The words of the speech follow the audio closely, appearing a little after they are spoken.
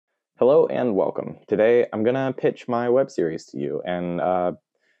Hello and welcome. Today I'm gonna pitch my web series to you, and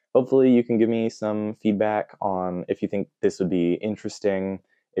hopefully you can give me some feedback on if you think this would be interesting,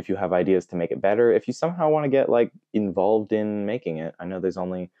 if you have ideas to make it better, if you somehow want to get involved in making it. I know there's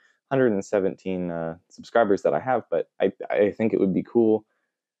only 117 subscribers that I have, but I think it would be cool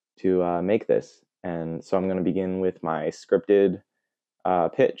to make this. And so I'm going to begin with my scripted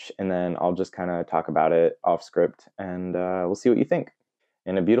pitch, and then I'll just kind of talk about it off script, and we'll see what you think.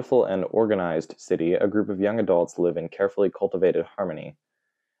 In a beautiful and organized city, a group of young adults live in carefully cultivated harmony.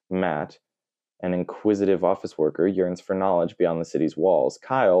 Matt, an inquisitive office worker, yearns for knowledge beyond the city's walls.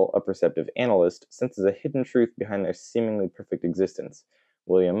 Kyle, a perceptive analyst, senses a hidden truth behind their seemingly perfect existence.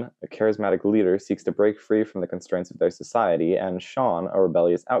 William, a charismatic leader, seeks to break free from the constraints of their society, and Sean, a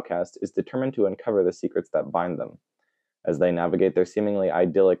rebellious outcast, is determined to uncover the secrets that bind them. As they navigate their seemingly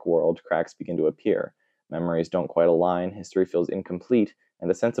idyllic world, cracks begin to appear. Memories don't quite align, history feels incomplete, and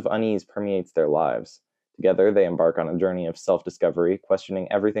a sense of unease permeates their lives. Together, they embark on a journey of self-discovery, questioning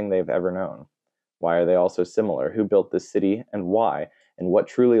everything they've ever known. Why are they all so similar? Who built this city, and why? And what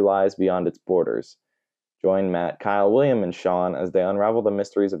truly lies beyond its borders? Join Matt, Kyle, William, and Sean as they unravel the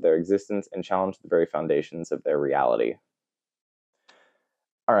mysteries of their existence and challenge the very foundations of their reality.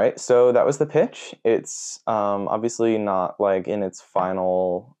 All right, so that was the pitch. It's obviously not in its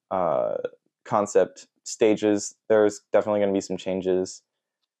final concept stages. There's definitely going to be some changes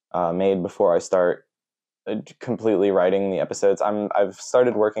made before I start completely writing the episodes. I've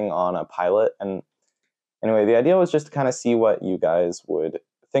started working on a pilot, and anyway, the idea was just to kind of see what you guys would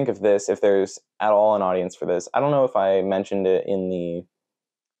think of this, if there's at all an audience for this. I don't know if I mentioned it in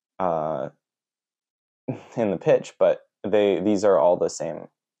the pitch, but these are all the same.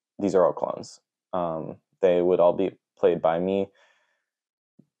 These are all clones. They would all be played by me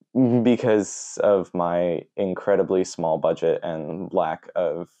because of my incredibly small budget and lack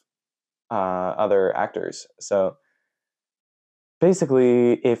of other actors. So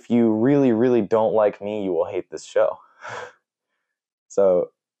basically, if you really, really don't like me, you will hate this show.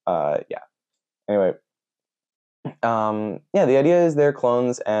 So, yeah. Anyway, yeah, the idea is they're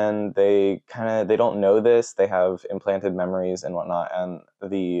clones, and they don't know this. They have implanted memories and whatnot, and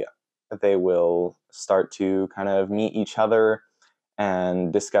they will start to kind of meet each other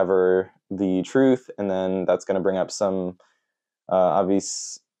and discover the truth, and then that's going to bring up some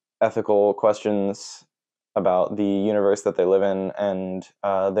obvious ethical questions about the universe that they live in, and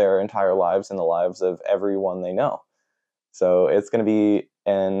their entire lives and the lives of everyone they know. So it's going to be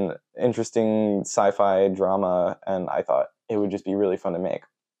an interesting sci-fi drama, and I thought it would just be really fun to make.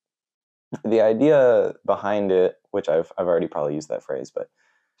 The idea behind it, which I've already probably used that phrase, but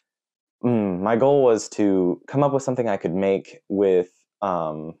my goal was to come up with something I could make with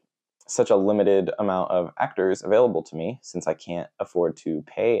such a limited amount of actors available to me, since I can't afford to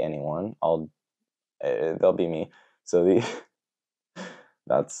pay anyone. They'll be me. So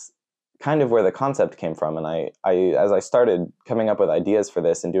that's kind of where the concept came from. And I as I started coming up with ideas for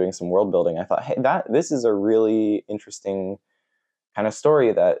this and doing some world building, I thought, hey, this is a really interesting kind of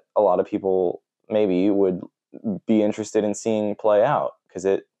story that a lot of people maybe would be interested in seeing play out, because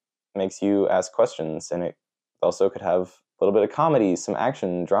it makes you ask questions, and it also could have a little bit of comedy, some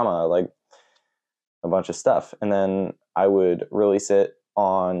action, drama, like a bunch of stuff. And then I would release it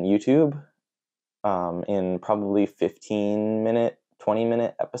on YouTube in probably 15-minute,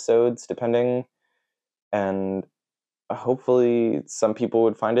 20-minute episodes, depending. And hopefully some people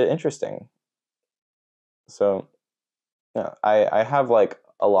would find it interesting. So yeah, I have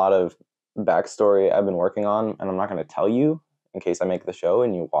a lot of backstory I've been working on, and I'm not going to tell you in case I make the show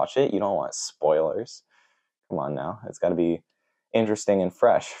and you watch it. You don't want spoilers. Come on now. It's got to be interesting and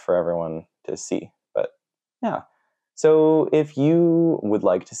fresh for everyone to see. But yeah. So if you would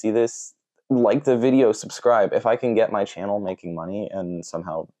like to see this, like the video, subscribe. If I can get my channel making money and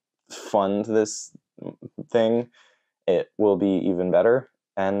somehow fund this thing, it will be even better.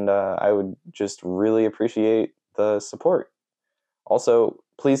 And I would just really appreciate the support. Also,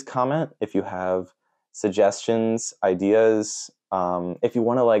 please comment if you have suggestions, ideas. If you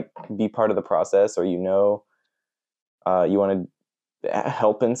want to be part of the process, or you want to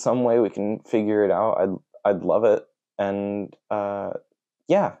help in some way, we can figure it out. I'd love it. And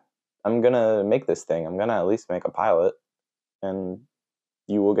yeah, I'm gonna make this thing. I'm gonna at least make a pilot, and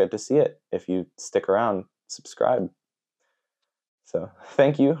you will get to see it if you stick around, subscribe. So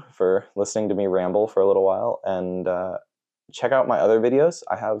thank you for listening to me ramble for a little while, and check out my other videos.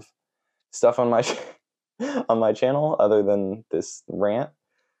 I have stuff on my on my channel other than this rant.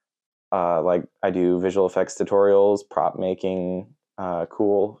 I do visual effects tutorials, prop making,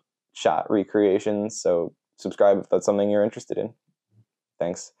 cool shot recreations. So subscribe if that's something you're interested in.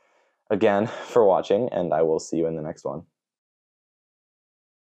 Thanks. again for watching, and I will see you in the next one.